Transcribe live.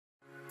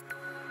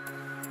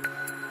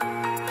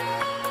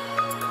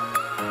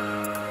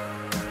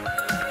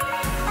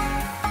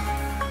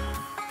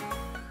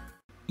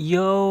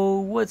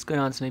Yo, what's going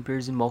on,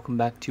 snipers, and welcome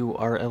back to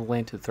our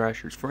Atlanta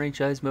Thrashers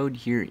franchise mode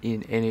here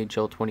in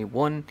NHL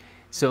 21.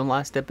 So in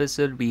last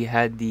episode we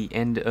had the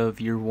end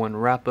of year 1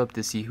 wrap up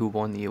to see who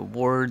won the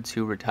awards,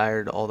 who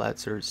retired, all that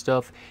sort of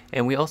stuff,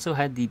 and we also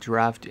had the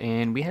draft,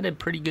 and we had a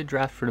pretty good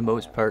draft for the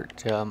most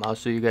part. I'll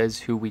show you guys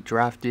who we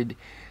drafted,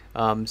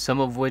 some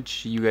of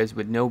which you guys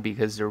would know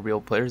because they're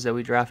real players that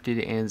we drafted,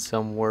 and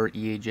some were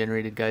EA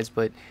generated guys.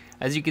 But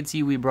as you can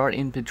see, we brought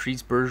in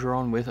Patrice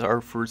Bergeron with our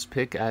first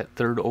pick at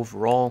 3rd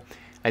overall.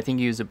 I think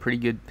he was a pretty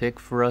good pick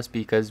for us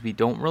because we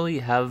don't really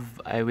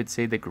have, I would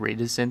say, the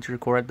greatest center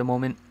core at the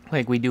moment.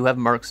 Like, we do have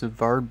Marc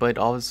Savard, but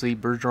obviously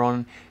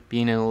Bergeron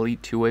being an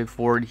elite two-way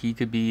forward, he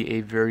could be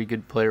a very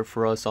good player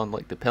for us on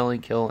like the penalty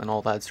kill and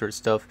all that sort of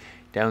stuff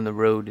down the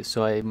road.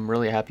 So I'm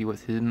really happy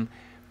with him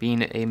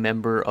being a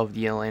member of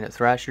the Atlanta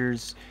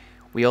Thrashers.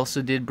 We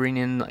also did bring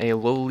in a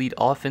low elite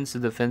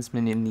offensive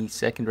defenseman in the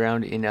 2nd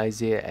round in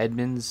Isaiah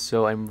Edmonds,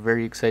 so I'm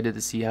very excited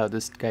to see how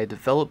this guy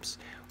develops.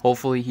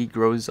 Hopefully he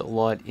grows a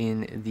lot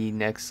in the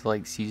next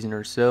season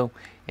or so,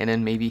 and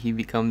then maybe he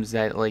becomes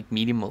that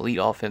medium elite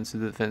offensive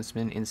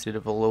defenseman instead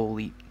of a low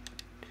elite.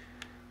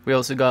 We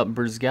also got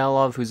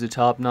Brzgalov, who's a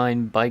top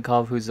 9,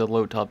 Bykov, who's a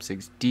low top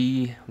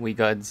 6D, we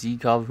got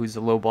Zikov, who's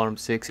a low bottom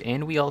 6,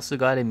 and we also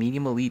got a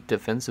medium elite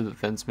defensive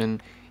defenseman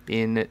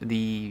in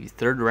the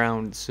 3rd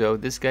round, so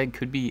this guy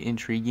could be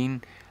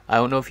intriguing. I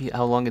don't know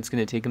how long it's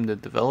going to take him to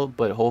develop,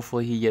 but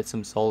hopefully he gets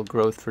some solid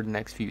growth for the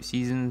next few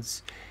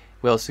seasons.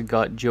 We also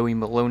got Joey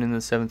Malone in the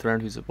 7th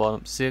round, who's a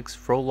bottom 6,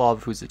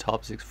 Frolov, who's a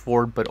top 6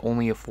 forward, but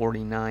only a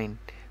 49,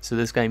 so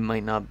this guy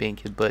might not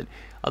bank it. But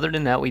other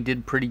than that, we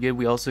did pretty good.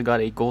 We also got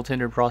a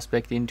goaltender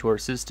prospect into our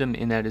system,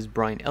 and that is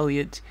Brian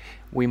Elliott.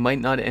 We might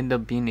not end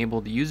up being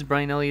able to use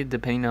Brian Elliott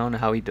depending on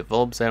how he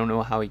develops. I don't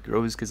know how he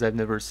grows because I've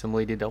never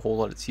simulated a whole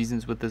lot of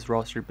seasons with this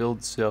roster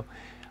build. So,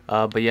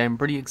 but yeah, I'm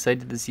pretty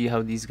excited to see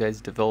how these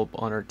guys develop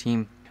on our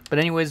team. But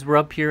anyways, we're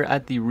up here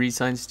at the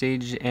re-sign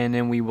stage, and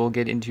then we will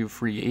get into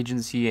free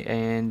agency,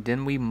 and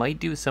then we might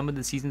do some of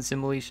the season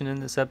simulation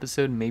in this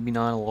episode, maybe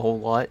not a whole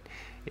lot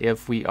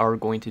if we are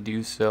going to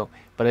do so.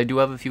 But I do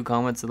have a few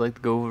comments I'd like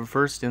to go over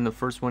first, and the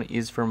first one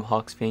is from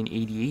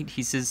HawksFan88.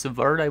 He says,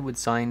 Savard I would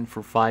sign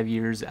for 5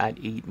 years at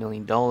 $8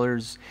 million,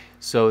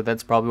 so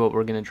that's probably what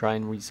we're going to try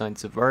and re-sign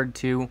Savard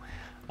to.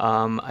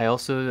 I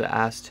also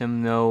asked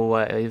him though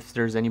if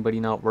there's anybody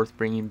not worth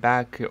bringing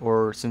back,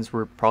 or since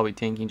we're probably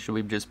tanking, should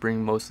we just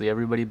bring mostly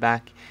everybody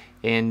back?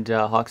 And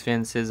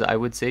HawksFan says, I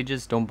would say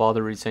just don't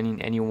bother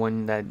resigning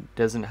anyone that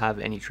doesn't have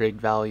any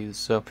trade values.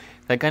 So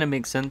that kind of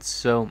makes sense.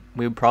 So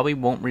we probably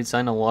won't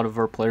resign a lot of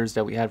our players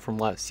that we had from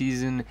last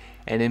season,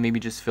 and then maybe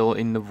just fill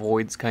in the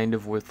voids kind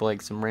of with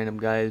some random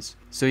guys.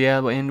 So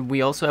yeah, and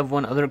we also have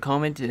one other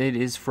comment. It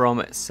is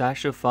from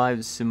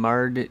Sasha5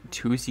 Simard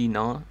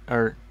Toussaint,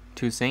 or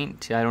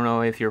Toussaint. I don't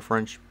know if you're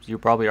French. You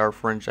probably are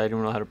French. I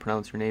don't know how to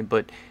pronounce your name.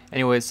 But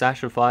anyways,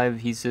 Sasha5,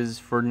 he says,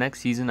 for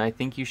next season, I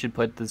think you should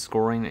put the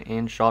scoring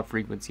and shot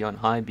frequency on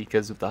high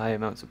because of the high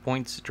amounts of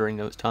points during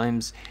those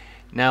times.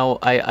 Now,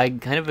 I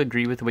kind of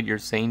agree with what you're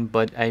saying,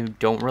 but I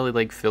don't really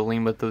like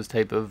filling with those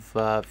type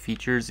of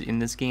features in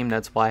this game.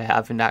 That's why I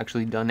haven't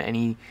actually done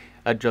any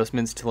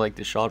adjustments to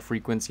the shot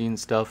frequency and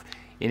stuff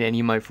in any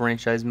of my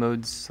franchise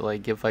modes.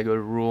 If I go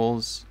to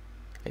rules,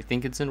 I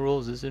think it's in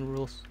rules. Is it in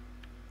rules?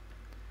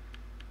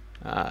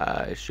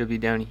 It should be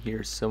down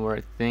here somewhere,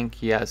 I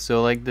think. Yeah,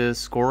 so the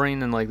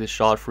scoring and the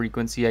shot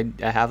frequency,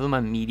 I have them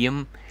on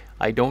medium.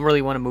 I don't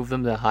really want to move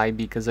them to high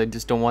because I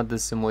just don't want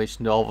this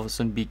simulation to all of a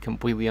sudden be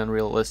completely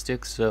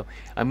unrealistic. So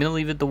I'm going to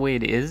leave it the way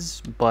it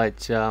is,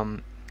 but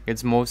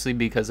it's mostly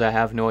because I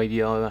have no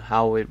idea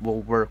how it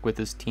will work with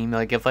this team.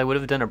 If I would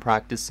have done a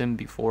practice sim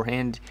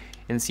beforehand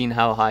and seen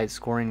how high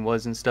scoring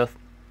was and stuff,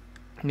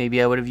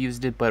 maybe I would have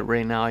used it, but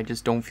right now I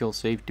just don't feel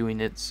safe doing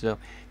it. So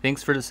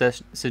thanks for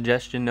the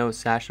suggestion, no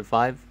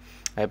Sasha5.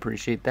 I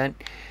appreciate that.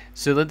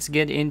 So let's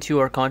get into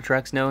our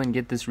contracts now and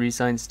get this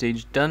re-sign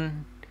stage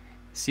done.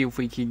 See if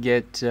we could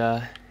get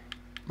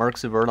Marc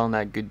Savard on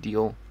that good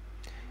deal.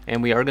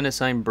 And we are going to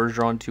sign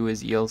Bergeron to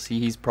his ELC.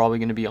 He's probably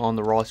going to be on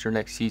the roster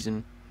next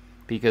season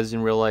because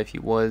in real life he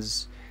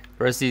was.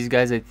 The rest of these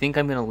guys I think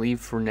I'm going to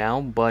leave for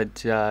now,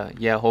 but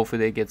yeah, hopefully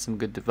they get some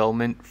good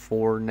development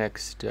for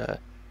next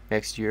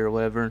year or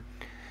whatever.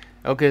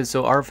 Okay,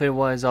 so RFA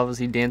wise,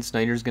 obviously Dan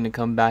Snyder's going to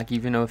come back,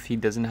 even though if he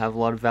doesn't have a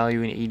lot of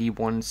value in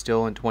 81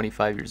 still and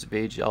 25 years of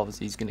age,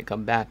 obviously he's going to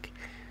come back.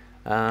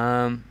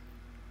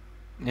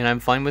 And I'm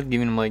fine with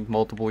giving him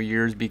multiple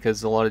years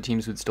because a lot of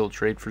teams would still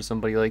trade for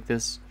somebody like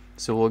this.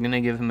 So we're going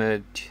to give him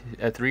a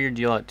 3-year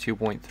deal at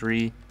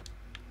 2.3.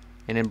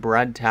 And then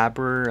Brad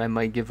Tapper, I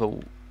might give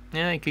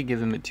I could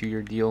give him a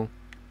 2-year deal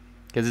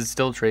because it's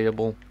still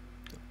tradable.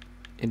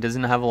 It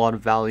doesn't have a lot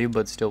of value,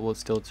 but still, we'll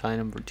still sign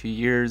him for 2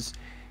 years.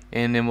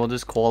 And then we'll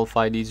just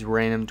qualify these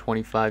random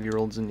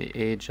 25-year-olds in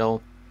the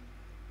AHL.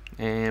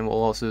 And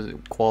we'll also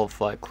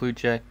qualify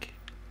Kluchek.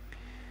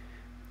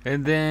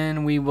 And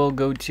then we will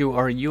go to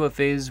our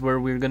UFAs, where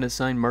we're going to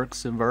sign Marc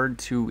Savard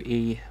to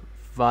a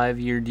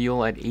 5-year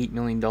deal at $8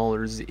 million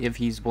if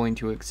he's willing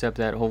to accept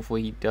that.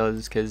 Hopefully he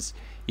does, because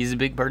He's a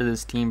big part of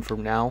this team for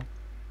now.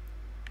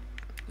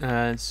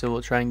 So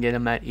we'll try and get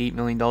him at $8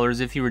 million.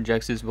 If he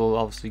rejects this, we'll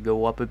obviously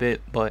go up a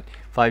bit, but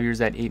 5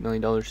 years at $8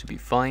 million should be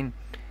fine.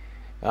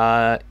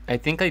 I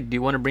think I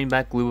do want to bring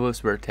back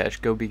Lubos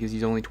Barteshko because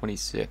he's only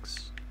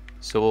 26.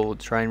 So we'll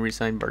try and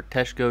re-sign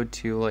Barteshko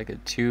to like a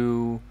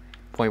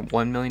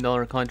 $2.1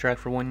 million contract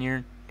for 1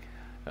 year.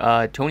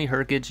 Tony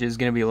Herkic is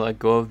going to be let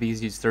go of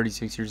because he's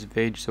 36 years of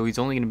age, so he's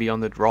only going to be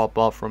on the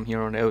drop-off from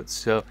here on out.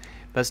 So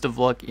best of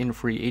luck in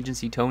free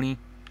agency, Tony.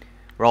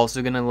 We're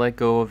also going to let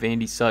go of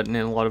Andy Sutton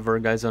and a lot of our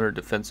guys on our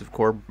defensive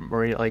core,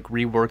 like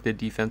rework the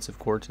defensive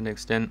core to an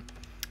extent.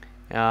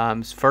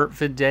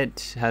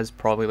 Svartvedet has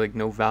probably like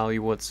no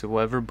value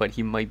whatsoever, but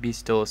he might be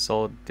still a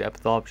solid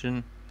depth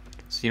option.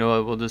 So you know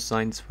what, we'll just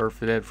sign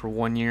Svartvedet for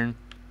 1 year.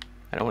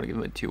 I don't want to give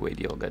him a two-way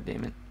deal,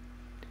 goddammit.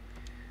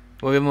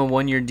 We'll give him a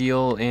 1 year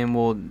deal and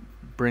we'll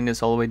bring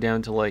this all the way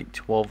down to like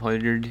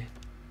 1,200.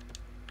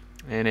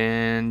 And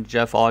then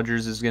Jeff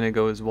Odgers is going to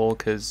go as well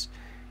because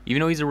even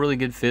though he's a really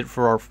good fit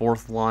for our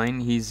fourth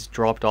line, he's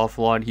dropped off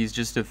a lot. He's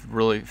just a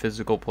really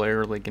physical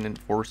player, like an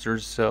enforcer,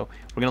 so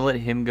we're going to let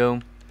him go.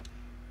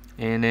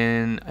 And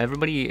then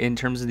everybody in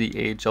terms of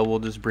the AHL we'll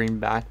just bring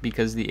back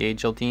because the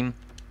AHL team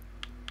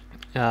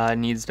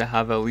needs to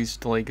have at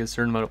least like a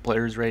certain amount of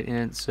players right in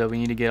it, so we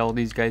need to get all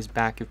these guys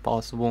back if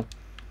possible.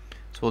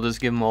 So we'll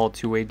just give them all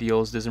two-way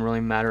deals. Doesn't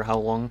really matter how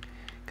long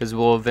because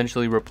we'll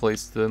eventually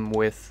replace them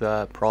with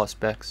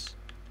prospects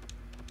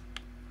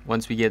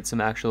once we get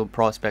some actual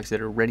prospects that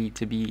are ready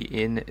to be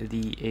in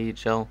the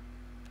AHL.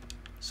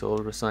 So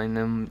we'll assign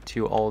them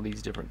to all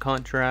these different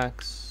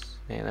contracts,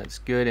 and that's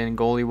good. And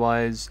goalie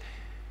wise,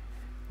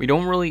 we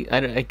don't really,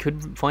 I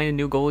could find a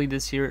new goalie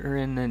this year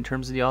in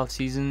terms of the off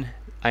season.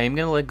 I am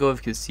going to let go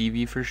of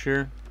Kasivi for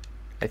sure.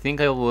 I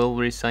think I will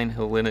re-sign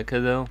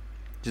Helinica though,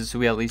 just so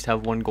we at least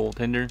have one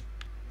goaltender.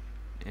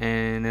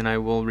 And then I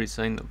will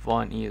re-sign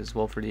Vonnie as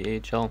well for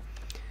the AHL.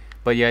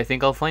 But yeah, I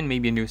think I'll find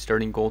maybe a new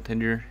starting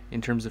goaltender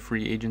in terms of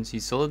free agency.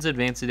 So let's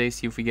advance today,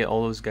 see if we get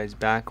all those guys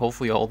back.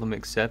 Hopefully all of them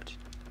accept.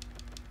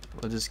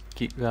 We'll just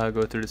keep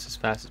go through this as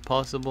fast as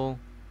possible.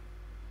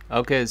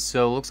 Okay,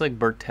 so it looks like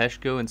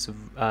Barteshko and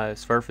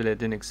Svartvedet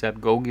didn't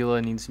accept.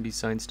 Gogula needs to be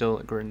signed still.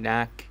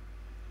 Granak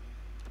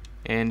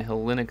and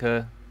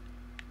Helinica.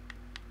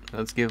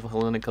 Let's give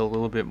Helinica a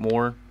little bit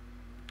more.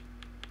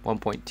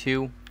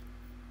 1.2.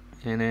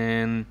 And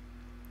then,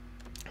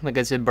 like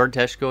I said,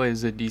 Barteshko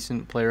is a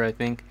decent player, I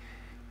think.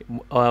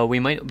 We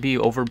might be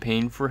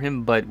overpaying for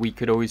him, but we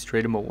could always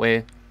trade him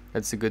away.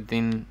 That's a good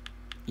thing.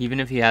 Even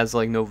if he has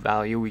like no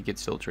value, we could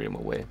still trade him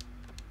away.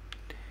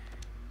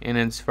 And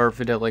then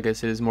Svartvedet, like I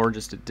said, is more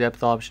just a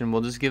depth option.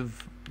 We'll just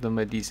give them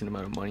a decent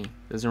amount of money.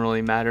 Doesn't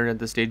really matter at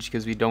this stage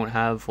because we don't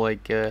have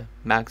like a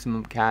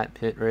maximum cap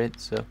hit, right?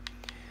 So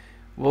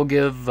we'll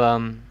give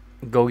Gogula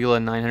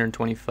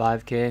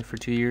 925k for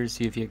 2 years,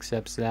 see if he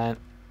accepts that.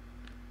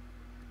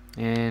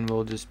 And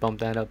we'll just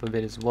bump that up a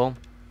bit as well.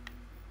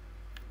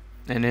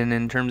 And then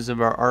in terms of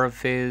our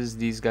RFAs,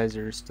 these guys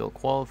are still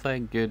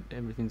qualified. Good,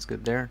 everything's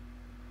good there.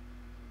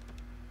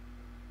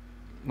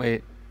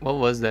 Wait, what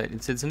was that?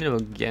 It said something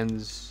about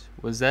Gens.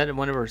 Was that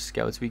one of our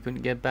scouts we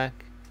couldn't get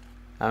back?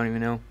 I don't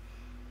even know.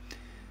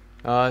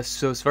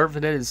 So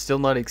Svartvedet is still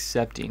not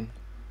accepting.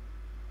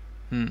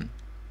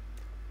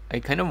 I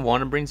kind of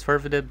want to bring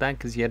Svartvedet back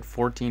because he had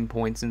 14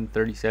 points in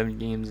 37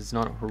 games. It's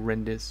not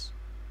horrendous.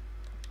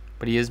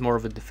 But he is more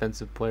of a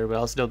defensive player, but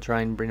I'll still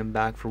try and bring him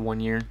back for 1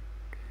 year.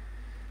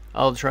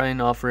 I'll try and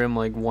offer him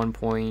like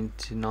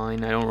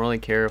 1.9. I don't really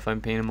care if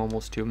I'm paying him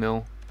almost 2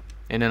 mil.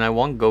 And then I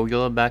want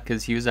Gogula back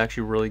because he was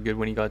actually really good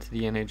when he got to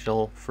the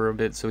NHL for a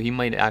bit. So he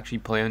might actually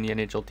play on the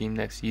NHL team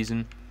next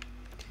season.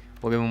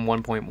 We'll give him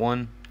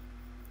 1.1.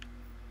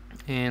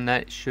 And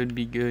that should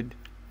be good.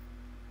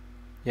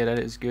 Yeah, that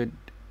is good.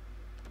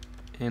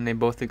 And they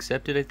both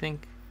accepted, I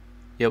think.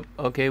 Yep,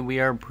 okay, we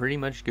are pretty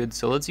much good.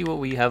 So let's see what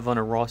we have on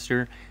our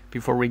roster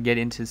before we get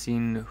into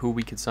seeing who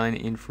we could sign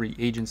in free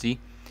agency.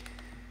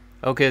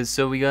 Okay,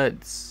 so we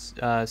got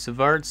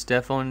Savard,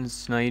 Stefan,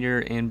 Snyder,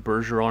 and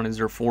Bergeron as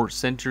our 4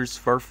 centers.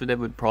 Svartvedet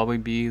would probably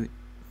be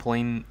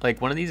playing,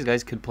 like one of these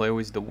guys could play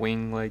always the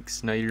wing, like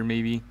Snyder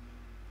maybe,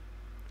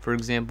 for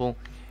example.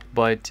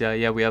 But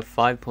yeah, we have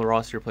 5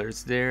 roster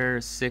players there,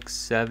 6,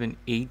 7,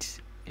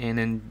 8, and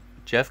then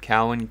Jeff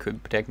Cowan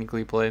could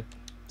technically play,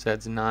 so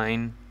that's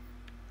 9.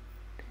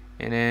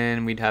 And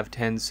then we'd have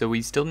 10, so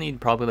we still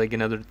need probably like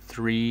another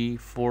 3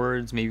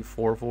 forwards, maybe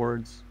 4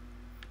 forwards.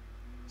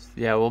 So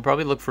yeah, we'll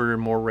probably look for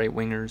more right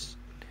wingers.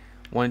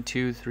 1,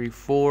 2, 3,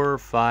 4,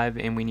 5,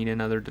 and we need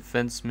another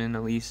defenseman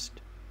at least.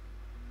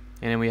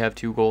 And then we have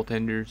 2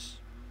 goaltenders.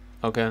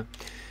 Okay.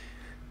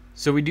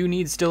 So we do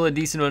need still a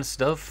decent amount of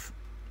stuff.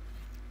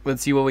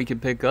 Let's see what we can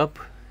pick up.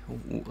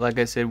 Like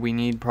I said, we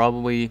need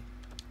probably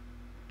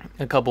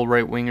a couple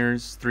right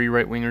wingers, 3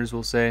 right wingers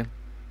we'll say.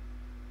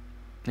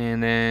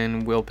 And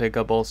then we'll pick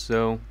up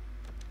also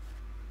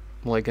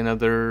like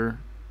another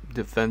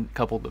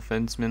couple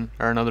defensemen,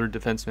 or another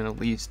defenseman at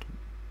least.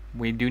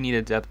 We do need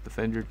a depth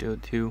defender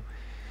too.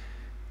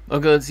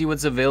 Okay, let's see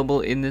what's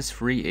available in this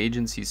free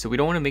agency. So we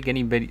don't want to make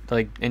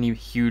any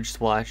huge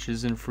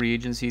splashes in free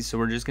agency, so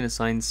we're just going to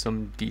sign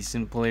some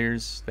decent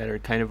players that are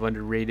kind of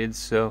underrated.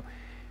 So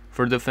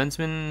for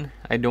defenseman,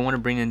 I don't want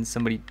to bring in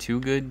somebody too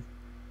good.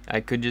 I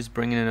could just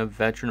bring in a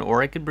veteran,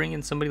 or I could bring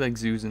in somebody like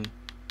Zuzin.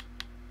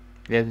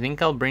 Yeah, I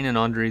think I'll bring in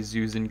Andre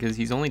Zuzin because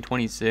he's only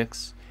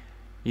 26.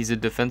 He's a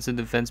defensive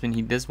defenseman.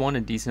 He does want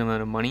a decent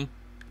amount of money,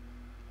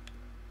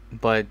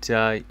 but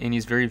and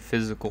he's very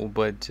physical.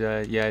 But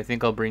yeah, I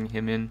think I'll bring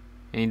him in,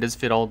 and he does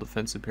fit all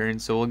defensive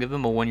pairings. So we'll give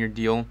him a 1-year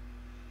deal.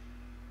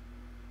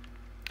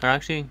 Or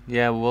actually,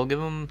 yeah, we'll give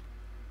him.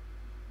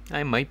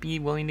 I might be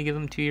willing to give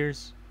him 2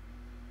 years.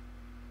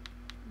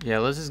 Yeah,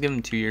 let's just give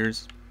him 2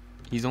 years.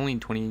 He's only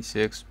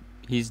 26.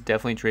 He's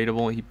definitely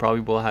tradable. He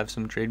probably will have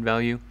some trade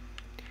value.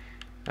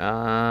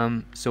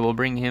 So we'll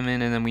bring him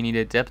in, and then we need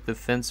a depth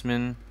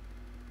defenseman.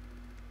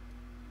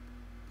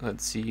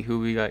 Let's see who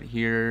we got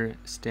here.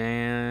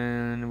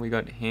 Stan. We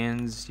got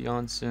Hans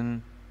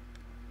Janssen.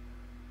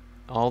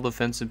 All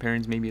defensive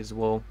pairings maybe as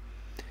well.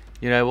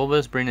 Yeah, we'll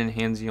just bring in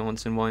Hans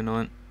Janssen. Why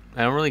not?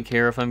 I don't really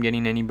care if I'm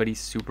getting anybody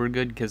super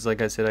good, because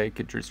like I said, I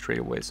could just trade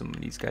away some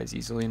of these guys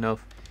easily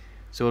enough.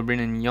 So we'll bring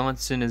in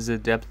Janssen as a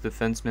depth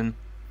defenseman,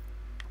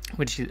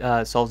 which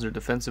solves their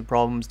defensive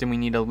problems. Then we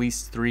need at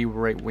least 3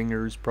 right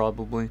wingers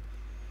probably.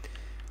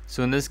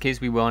 So in this case,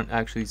 we want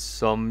actually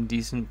some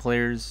decent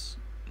players.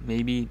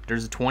 Maybe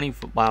there's a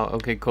 20-foot. Wow.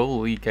 Okay,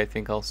 Kovalik I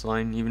think I'll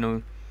sign, even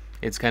though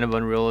it's kind of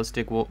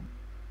unrealistic. Well,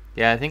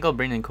 yeah, I think I'll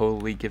bring in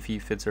Kovalik if he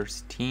fits our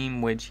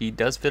team, which he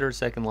does fit our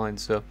second line.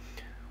 So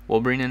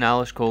we'll bring in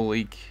Alex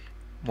Kovalik.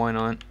 Why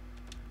not?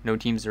 No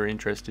teams are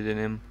interested in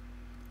him.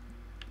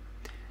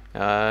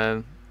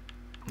 And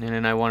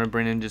then I want to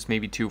bring in just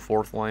maybe 2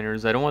 fourth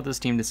liners. I don't want this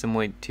team to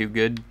simulate too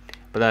good,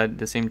 but at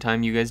the same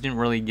time, you guys didn't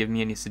really give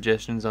me any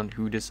suggestions on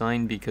who to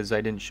sign because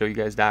I didn't show you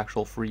guys the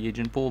actual free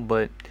agent pool.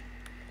 But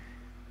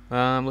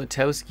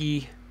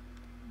Letowski,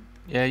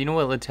 yeah, you know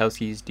what?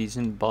 Letowski's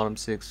decent, bottom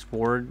 6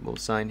 forward. We'll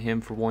sign him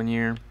for 1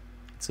 year.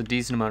 It's a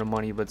decent amount of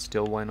money, but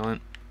still, why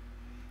not?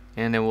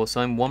 And then we'll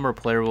sign one more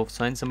player. We'll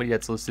sign somebody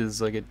that's listed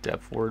as like a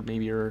depth forward,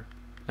 maybe, or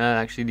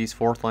actually these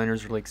fourth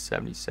liners are like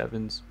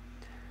 77s.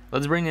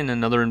 Let's bring in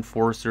another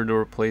enforcer to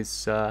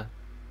replace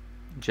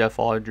Jeff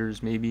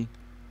Odgers, maybe.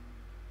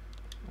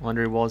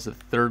 Andre Wall's a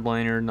third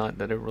liner. Not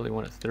that I really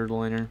want a third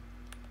liner.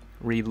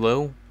 Reed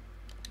Lowe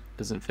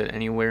doesn't fit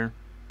anywhere.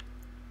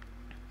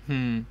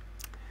 We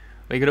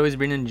could always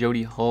bring in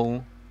Jody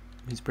Hull.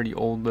 He's pretty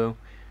old though.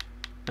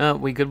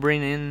 We could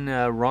bring in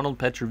Ronald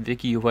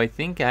Petrovicki, who I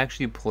think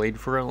actually played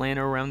for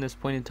Atlanta around this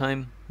point in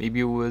time. Maybe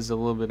it was a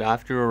little bit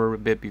after or a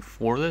bit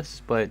before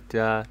this, but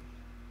yeah,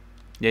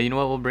 you know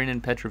what? We'll bring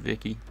in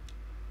Petrovicki.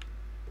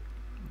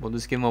 We'll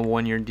just give him a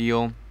 1-year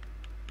deal.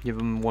 Give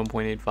him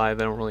 1.85. I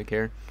don't really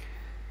care.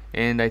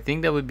 And I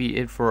think that would be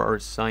it for our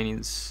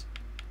signings.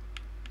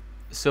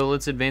 So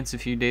let's advance a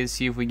few days,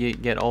 see if we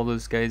get all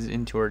those guys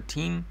into our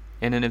team.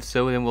 And then if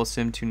so, then we'll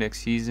sim to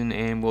next season,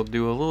 and we'll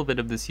do a little bit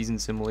of the season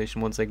simulation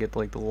once I get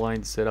like the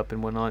lines set up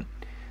and whatnot.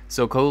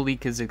 So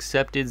Kovalik is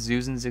accepted,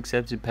 Zuzin's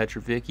accepted,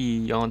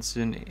 Petrovicki,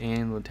 Janssen,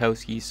 and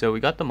Letowski. So we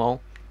got them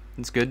all.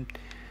 That's good.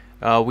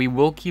 We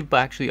will keep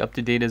actually up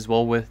to date as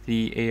well with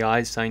the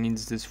AI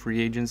signings this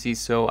free agency.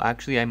 So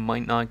actually I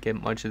might not get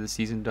much of the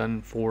season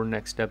done for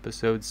next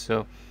episode.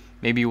 So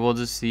maybe we'll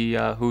just see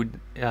who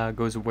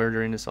goes where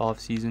during this off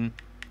season.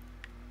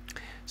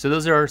 So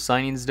those are our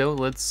signings though.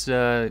 Let's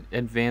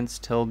advance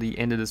till the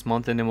end of this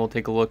month, and then we'll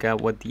take a look at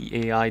what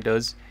the AI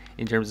does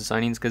in terms of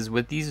signings. Because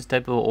with these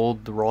type of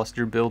old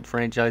roster build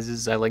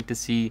franchises, I like to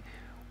see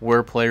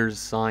where players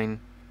sign.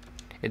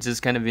 It's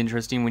just kind of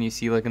interesting when you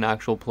see like an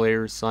actual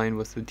player sign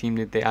with the team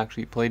that they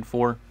actually played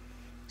for.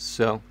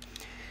 So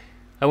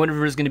I wonder if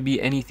there's going to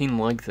be anything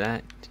like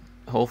that.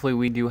 Hopefully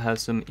we do have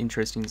some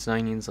interesting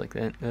signings like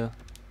that.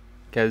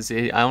 Because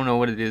I don't know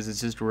what it is.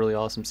 It's just really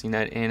awesome seeing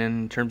that. And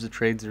in terms of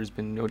trades, there's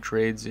been no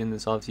trades in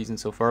this offseason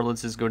so far.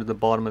 Let's just go to the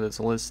bottom of this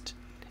list,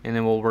 and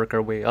then we'll work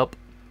our way up.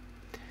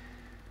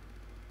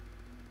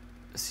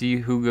 See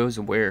who goes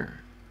where.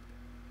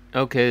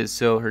 Okay,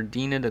 so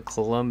Herdina to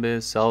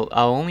Columbus. I'll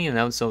only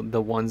announce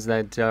the ones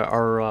that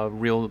are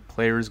real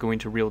players going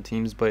to real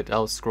teams, but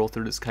I'll scroll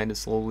through this kind of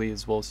slowly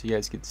as well so you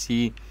guys can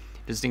see,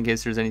 just in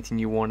case there's anything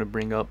you want to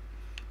bring up.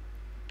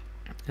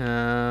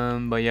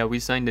 But yeah, we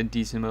signed a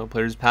decent amount of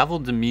players. Pavel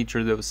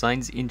Demitra though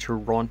signs in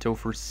Toronto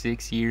for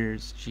 6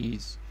 years.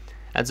 Jeez,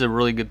 that's a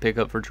really good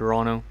pickup for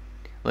Toronto.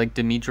 Like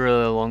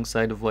Demitra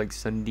alongside of like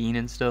Sundin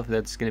and stuff.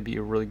 That's gonna be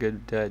a really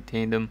good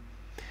tandem.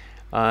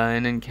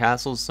 And then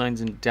Castle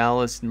signs in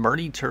Dallas.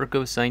 Marty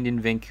Turco signed in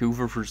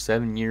Vancouver for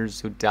 7 years.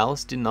 So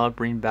Dallas did not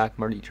bring back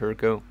Marty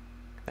Turco.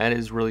 That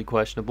is really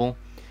questionable.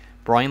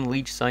 Brian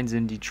Leach signs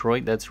in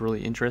Detroit. That's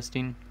really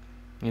interesting.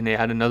 And they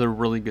had another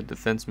really good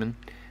defenseman.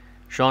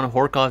 Sean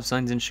Horkoff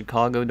signs in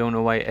Chicago. Don't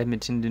know why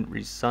Edmonton didn't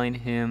re-sign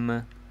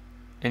him.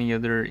 Any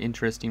other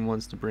interesting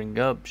ones to bring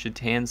up?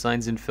 Shatan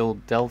signs in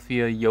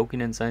Philadelphia.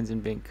 Jokinen signs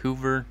in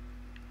Vancouver.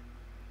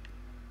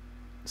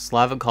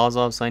 Slava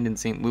Kozlov signed in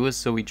St. Louis,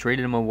 so we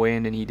traded him away,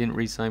 and then he didn't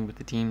re-sign with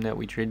the team that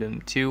we traded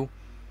him to.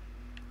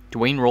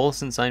 Dwayne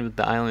Rolison signed with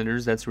the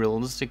Islanders. That's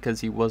realistic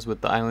because he was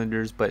with the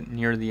Islanders, but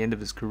near the end of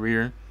his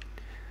career.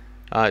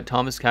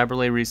 Thomas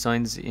Caberlet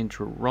resigns in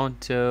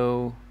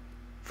Toronto.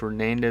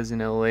 Fernandez in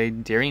LA.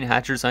 Darian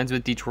Hatcher signs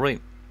with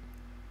Detroit.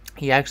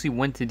 He actually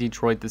went to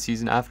Detroit the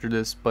season after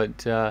this,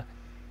 but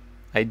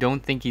I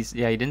don't think he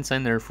didn't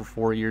sign there for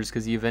 4 years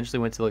because he eventually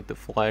went to like the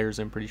Flyers,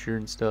 I'm pretty sure,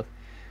 and stuff.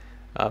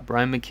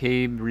 Brian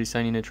McCabe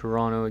re-signing in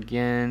Toronto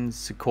again.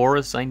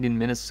 Sikora signed in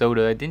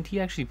Minnesota. Didn't he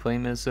actually play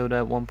in Minnesota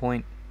at one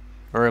point?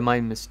 Or am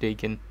I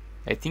mistaken?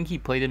 I think he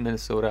played in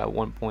Minnesota at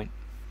one point.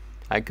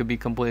 I could be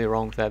completely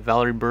wrong with that.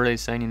 Valerie Burde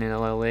signing in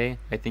LA.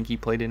 I think he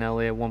played in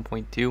LA at one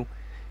point too.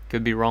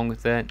 Could be wrong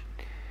with that.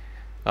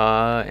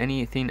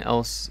 Anything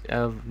else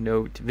of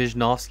note?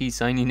 Wisnowski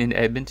signing in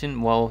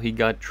Edmonton. Well, he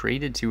got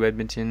traded to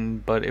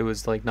Edmonton, but it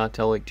was like not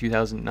till like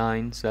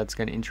 2009, so that's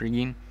kind of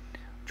intriguing.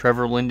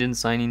 Trevor Linden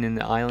signing in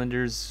the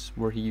Islanders,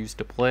 where he used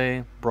to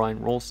play. Brian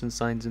Rolston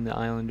signs in the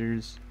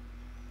Islanders.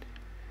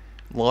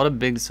 A lot of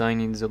big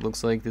signings, it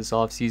looks like, this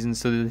offseason.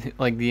 So,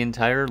 like, the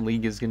entire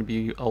league is going to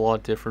be a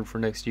lot different for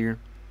next year.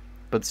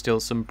 But still,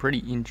 some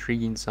pretty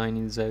intriguing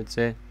signings, I would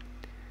say.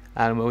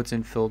 Adam Oates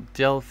in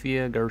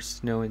Philadelphia. Garth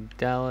Snow in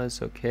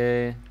Dallas.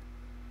 Okay.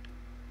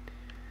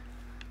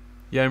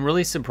 Yeah, I'm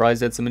really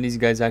surprised that some of these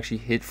guys actually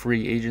hit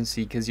free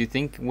agency. Because you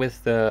think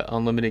with the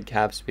unlimited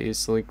cap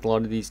space, like, a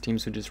lot of these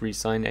teams would just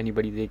re-sign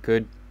anybody they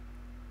could.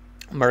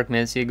 Mark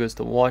Messier goes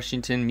to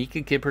Washington.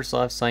 Mika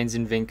Kiprusoff signs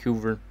in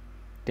Vancouver.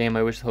 Damn,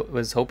 I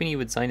was hoping he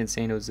would sign in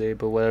San Jose,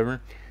 but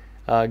whatever.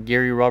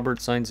 Gary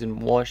Roberts signs in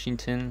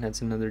Washington. That's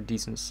another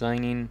decent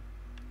signing.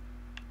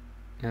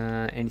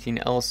 Anything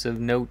else of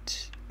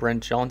note?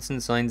 Brent Johnson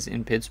signs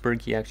in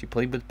Pittsburgh. He actually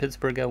played with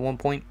Pittsburgh at one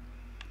point.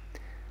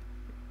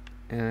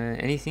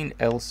 Anything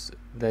else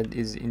that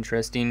is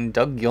interesting?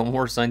 Doug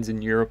Gilmour signs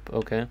in Europe.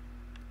 Okay.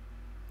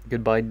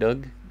 Goodbye,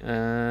 Doug.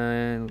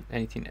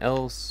 Anything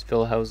else?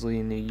 Phil Housley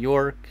in New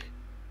York.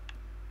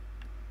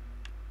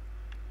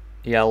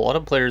 Yeah, a lot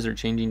of players are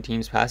changing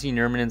teams. Passy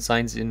Nermanen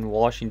signs in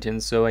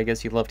Washington, so I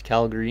guess he left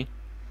Calgary.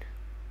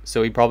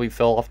 So he probably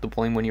fell off the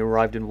plane when he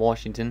arrived in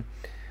Washington.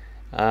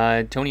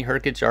 Tony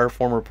Herkic, our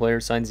former player,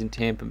 signs in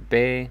Tampa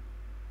Bay.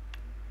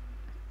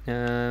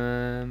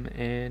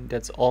 And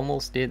that's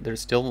almost it. There's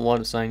still a lot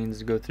of signings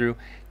to go through.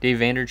 Dave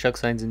Vanderchuk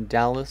signs in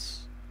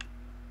Dallas.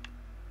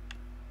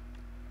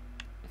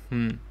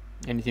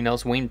 Anything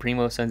else? Wayne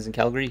Primo signs in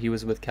Calgary. He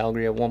was with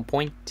Calgary at one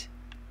point.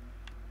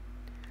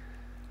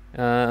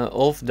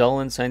 Ulf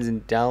Dolan signs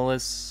in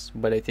Dallas,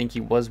 but I think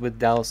he was with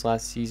Dallas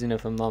last season,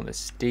 if I'm not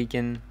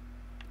mistaken.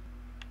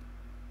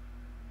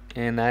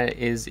 And that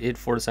is it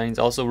for the signings.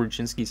 Also,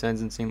 Ruchinski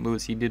signs in St.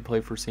 Louis. He did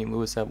play for St.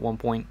 Louis at one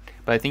point,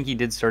 but I think he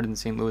did start in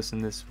St. Louis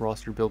in this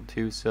roster build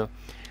too. So,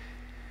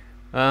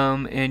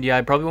 and yeah,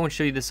 I probably won't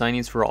show you the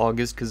signings for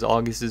August because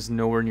August is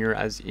nowhere near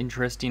as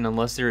interesting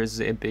unless there is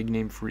a big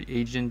name free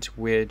agent,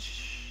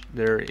 which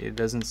it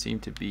doesn't seem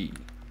to be.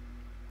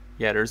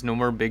 Yeah, there's no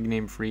more big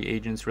name free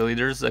agents really.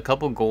 There's a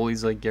couple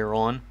goalies like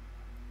Guerin,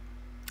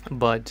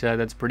 but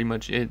that's pretty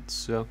much it.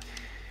 So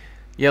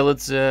yeah,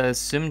 let's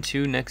sim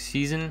 2 next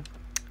season,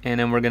 and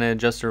then we're gonna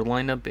adjust our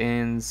lineup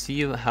and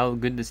see how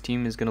good this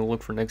team is gonna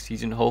look for next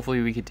season.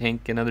 Hopefully we could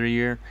tank another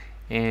year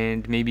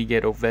and maybe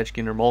get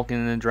Ovechkin or Malkin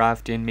in the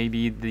draft, and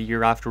maybe the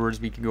year afterwards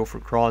we could go for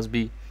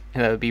Crosby,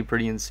 and that would be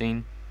pretty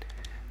insane.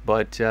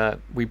 But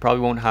we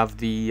probably won't have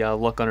the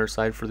luck on our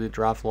side for the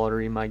draft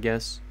lottery, my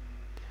guess.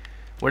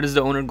 What is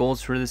the owner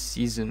goals for this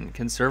season?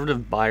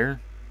 Conservative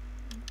buyer?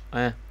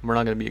 We're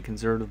not going to be a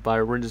conservative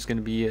buyer. We're just going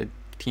to be a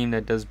team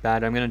that does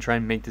bad. I'm going to try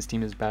and make this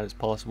team as bad as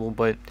possible.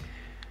 But,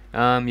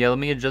 yeah, let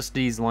me adjust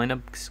these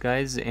lineups,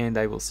 guys, and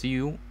I will see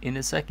you in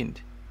a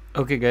second.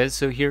 Okay, guys,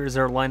 so here is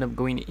our lineup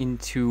going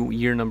into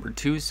year number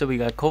 2. So we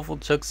got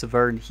Kovalchuk,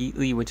 Savard,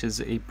 Heatley, which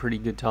is a pretty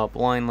good top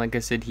line. Like I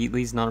said,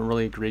 Heatley's not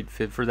really a great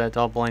fit for that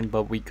top line,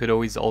 but we could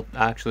always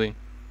actually,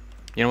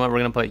 you know what, we're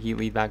going to put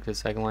Heatley back to the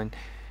second line.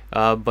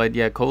 But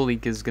yeah,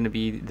 Kolik is going to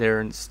be there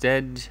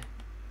instead.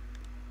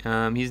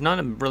 He's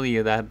not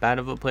really that bad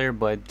of a player,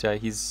 but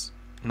he's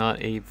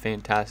not a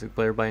fantastic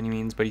player by any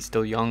means, but he's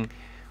still young.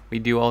 We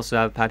do also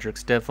have Patrick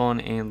Stefan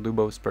and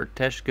Lubos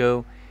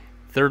Barteshko.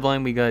 Third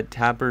line, we got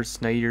Tapper,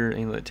 Snyder,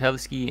 and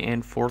Letevsky.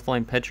 And fourth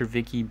line,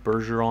 Petrovicki,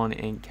 Bergeron,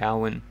 and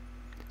Cowan.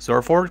 So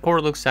our forward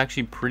core looks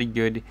actually pretty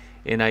good,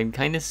 and I'm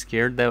kind of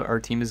scared that our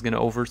team is going to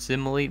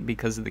over-simulate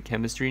because of the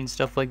chemistry and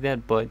stuff like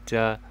that, but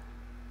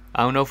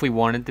I don't know if we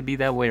want it to be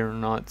that way or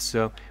not.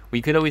 So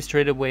we could always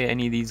trade away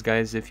any of these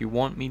guys if you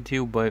want me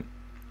to, but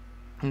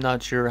I'm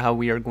not sure how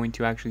we are going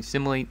to actually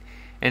simulate.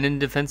 And then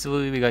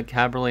defensively, we got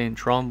Caberlet and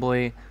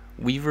Tremblay,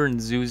 Weaver and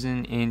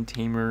Zuzan, and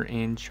Tamer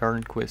and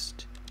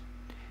Charnquist.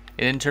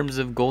 And in terms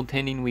of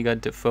goaltending, we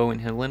got Defoe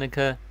and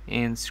Helenica,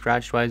 and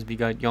scratch-wise, we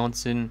got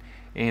Janssen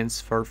and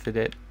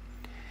Svarfidet.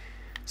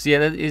 So yeah,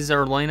 that is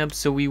our lineup.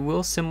 So we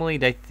will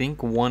simulate, I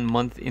think, 1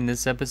 month in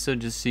this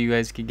episode, just so you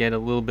guys could get a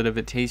little bit of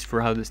a taste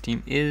for how this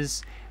team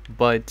is.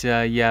 But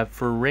yeah,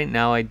 for right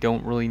now, I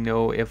don't really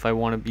know if I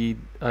want to be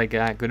like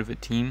that good of a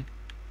team.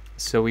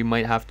 So we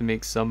might have to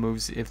make some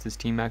moves if this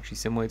team actually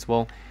simulates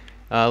well.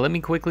 Let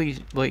me quickly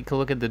take a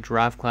look at the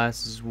draft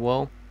class as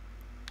well.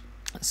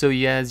 So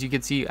yeah, as you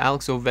can see,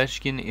 Alex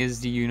Ovechkin is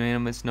the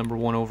unanimous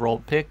 #1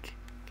 overall pick.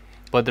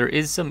 But there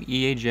is some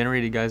EA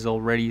generated guys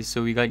already.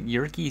 So we got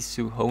Jyrki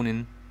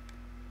Suhonen.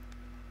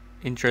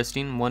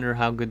 Interesting. Wonder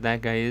how good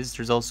that guy is.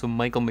 There's also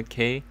Michael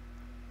McKay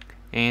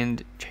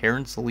and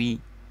Terrence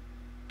Lee.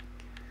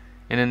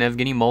 And then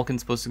Evgeny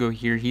Malkin's supposed to go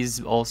here.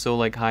 He's also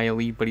like high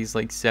elite, but he's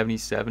like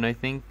 77, I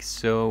think.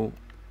 So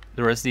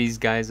the rest of these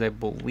guys, I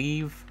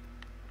believe,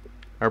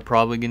 are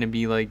probably going to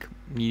be like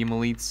medium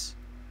elites.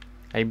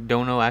 I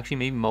don't know. Actually,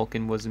 maybe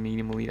Malkin was a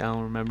medium elite. I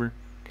don't remember.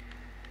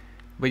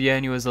 But yeah,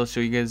 anyways, I'll show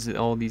you guys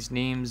all these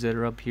names that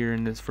are up here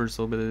in this first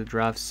little bit of the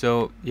draft.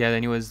 So yeah,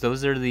 anyways,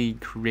 those are the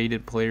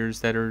created players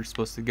that are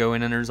supposed to go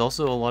in. And there's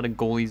also a lot of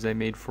goalies I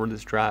made for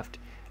this draft.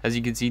 As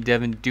you can see,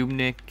 Devin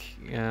Dubnyk.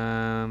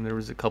 There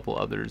was a couple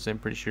others, I'm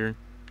pretty sure.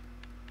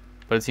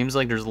 But it seems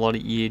like there's a lot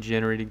of EA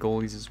generated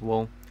goalies as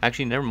well.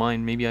 Actually, never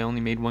mind. Maybe I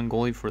only made one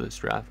goalie for this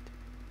draft.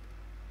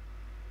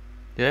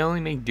 Did I only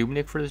make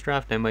Dubnyk for this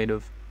draft? I might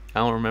have. I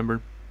don't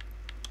remember.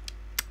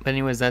 But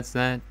anyways, that's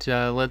that.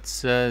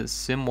 Let's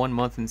sim 1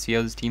 month and see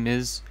how this team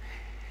is.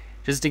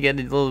 Just to get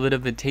a little bit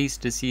of a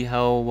taste to see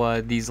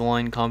how these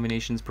line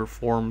combinations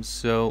perform.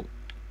 So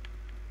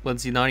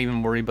let's not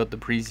even worry about the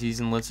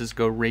preseason. Let's just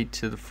go right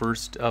to the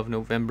 1st of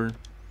November.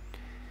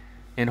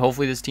 And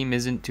hopefully this team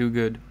isn't too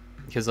good.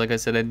 Because like I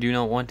said, I do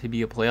not want to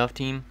be a playoff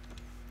team.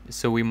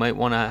 So we might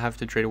want to have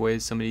to trade away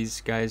some of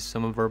these guys,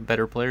 some of our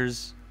better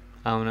players.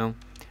 I don't know.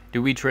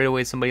 Do we trade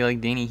away somebody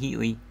like Danny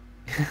Heatley?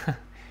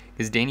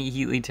 Because Danny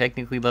Heatley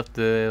technically left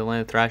the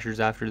Atlanta Thrashers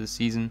after the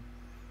season.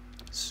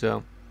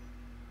 So,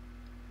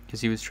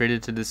 because he was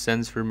traded to the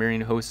Sens for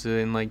Marian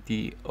Hossa in like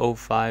the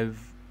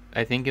 05,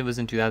 I think it was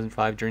in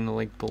 2005 during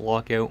the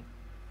lockout.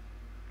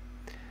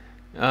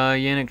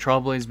 Yannick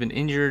Tremblay has been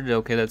injured.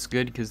 Okay, that's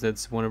good because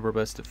that's one of our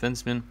best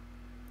defensemen.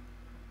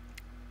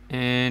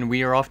 And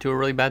we are off to a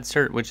really bad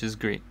start, which is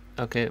great.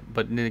 Okay,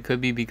 but it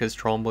could be because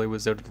Tremblay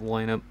was out of the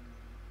lineup.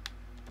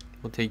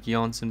 We'll take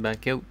Janssen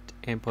back out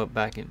and put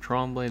back in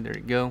Tremblay. There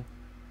you go.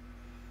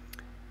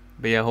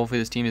 But yeah, hopefully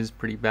this team is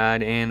pretty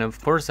bad. And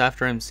of course,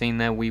 after I'm saying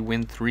that, we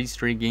win 3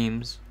 straight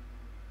games.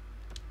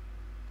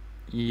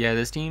 Yeah,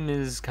 this team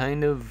is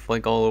kind of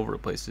like all over the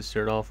place to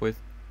start off with.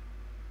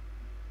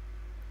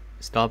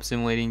 Stop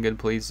simulating good,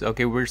 please.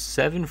 Okay, we're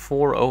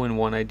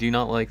 7-4-0-1. I do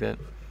not like that.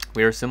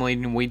 We are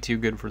simulating way too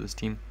good for this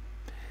team.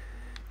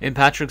 And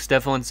Patrick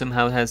Stefan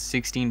somehow has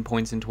 16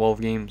 points in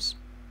 12 games.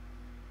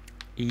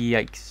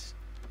 Yikes.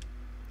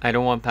 I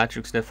don't want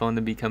Patrick Stefan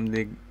to become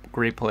the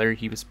great player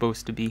he was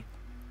supposed to be.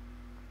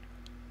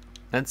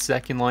 That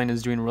second line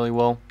is doing really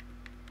well.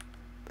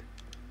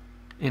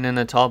 And then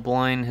the top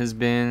line has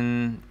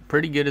been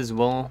pretty good as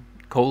well.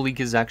 Kolik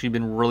has actually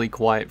been really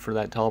quiet for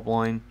that top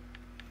line.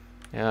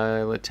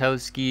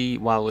 Letowski,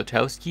 wow,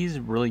 Letowski is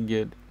really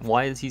good.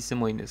 Why is he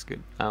simulating this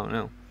good? I don't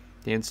know.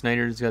 Dan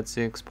Snyder's got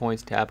 6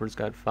 points. Tapper's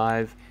got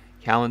 5.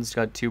 Callan's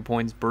got 2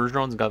 points.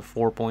 Bergeron's got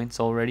 4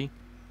 points already.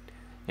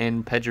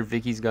 And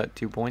Petrovicky's got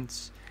 2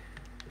 points.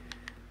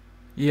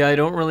 Yeah, I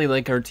don't really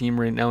like our team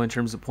right now in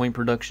terms of point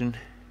production.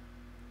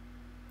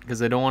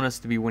 Because I don't want us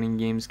to be winning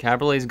games.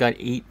 Caberlet's got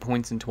 8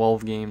 points in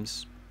 12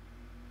 games.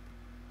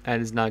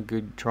 That is not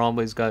good.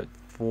 Tremblay's got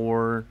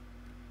 4.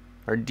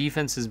 Our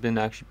defense has been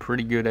actually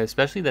pretty good,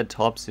 especially that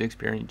top 6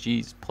 pairing.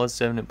 Jeez,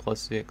 +7 and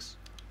 +6.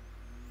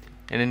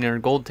 And then our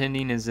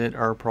goaltending is it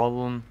our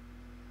problem.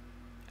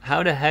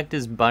 How the heck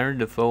does Byron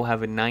Dafoe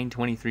have a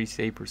 .923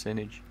 save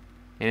percentage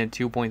and a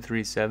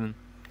 2.37?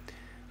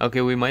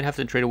 Okay, we might have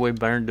to trade away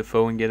Byron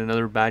Dafoe and get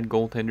another bad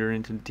goaltender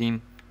into the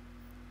team.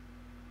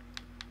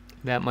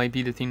 That might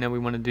be the thing that we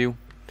want to do.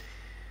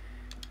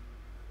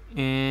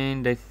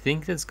 And I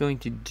think that's going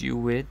to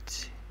do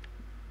it.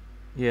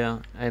 Yeah,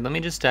 let me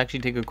just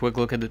actually take a quick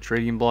look at the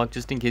trading block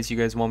just in case you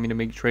guys want me to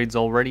make trades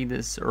already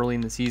this early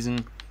in the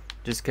season.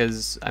 Just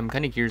because I'm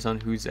kind of curious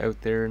on who's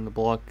out there in the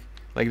block.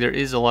 Like, there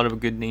is a lot of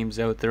good names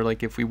out there.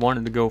 Like, if we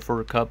wanted to go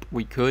for a cup,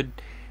 we could.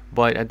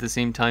 But at the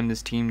same time,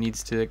 this team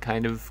needs to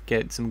kind of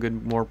get some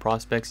good more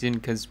prospects in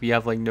because we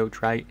have, like, no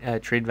trade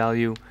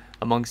value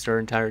amongst our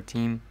entire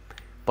team.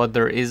 But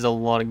there is a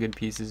lot of good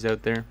pieces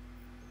out there.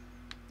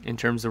 In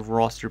terms of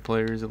roster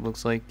players, it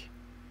looks like.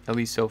 At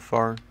least so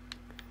far.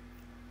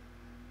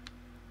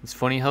 It's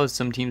funny how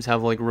some teams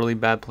have like really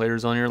bad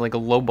players on here, like a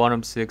low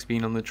bottom 6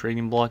 being on the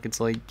trading block.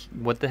 It's like,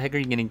 what the heck are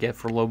you going to get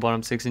for low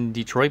bottom 6? And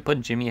Detroit put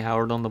Jimmy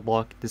Howard on the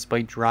block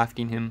despite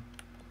drafting him.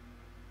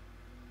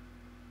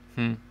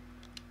 I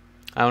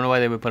don't know why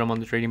they would put him on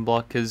the trading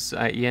block because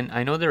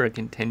I know they're a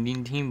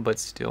contending team, but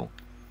still.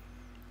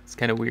 It's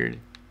kind of weird.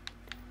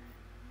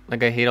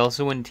 Like, I hate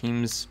also when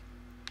teams,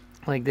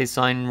 like, they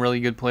sign really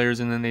good players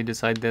and then they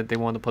decide that they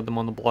want to put them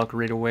on the block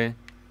right away.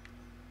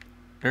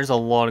 There's a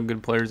lot of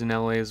good players in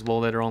LA as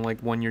well that are on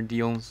like 1-year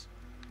deals.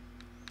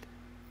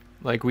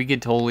 Like, we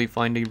could totally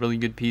find a really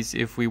good piece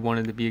if we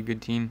wanted to be a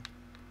good team.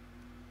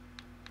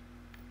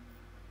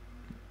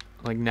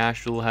 Like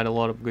Nashville had a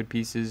lot of good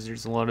pieces.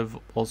 There's a lot of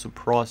also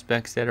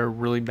prospects that are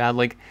really bad.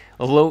 Like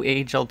a low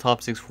AHL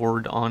top 6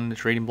 forward on the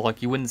trading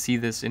block. You wouldn't see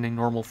this in a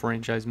normal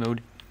franchise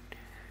mode.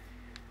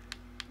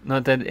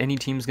 Not that any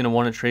team's going to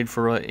want to trade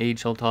for a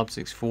AHL top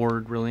 6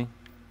 forward, really.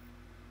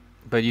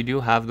 But you do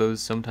have those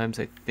sometimes,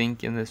 I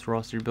think, in this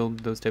roster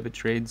build, those type of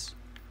trades.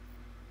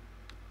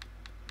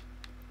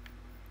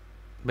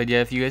 But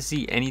yeah, if you guys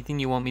see anything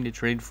you want me to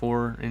trade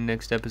for in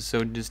next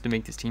episode just to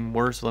make this team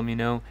worse, let me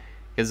know.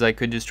 Because I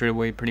could just trade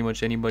away pretty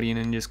much anybody and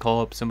then just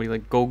call up somebody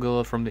like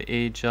Gogula from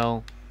the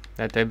AHL,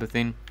 that type of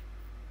thing.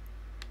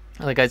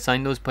 Like, I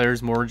signed those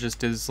players more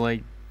just as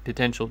like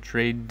potential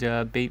trade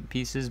bait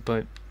pieces,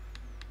 but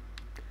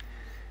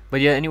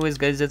yeah, anyways,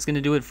 guys, that's going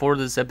to do it for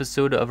this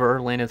episode of our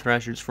Atlanta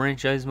Thrashers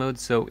franchise mode.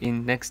 So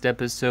in next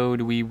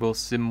episode, we will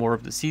sim more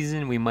of the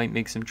season. We might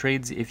make some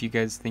trades if you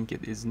guys think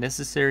it is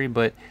necessary,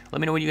 but let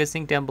me know what you guys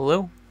think down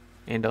below,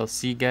 and I'll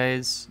see you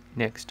guys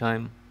next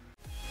time.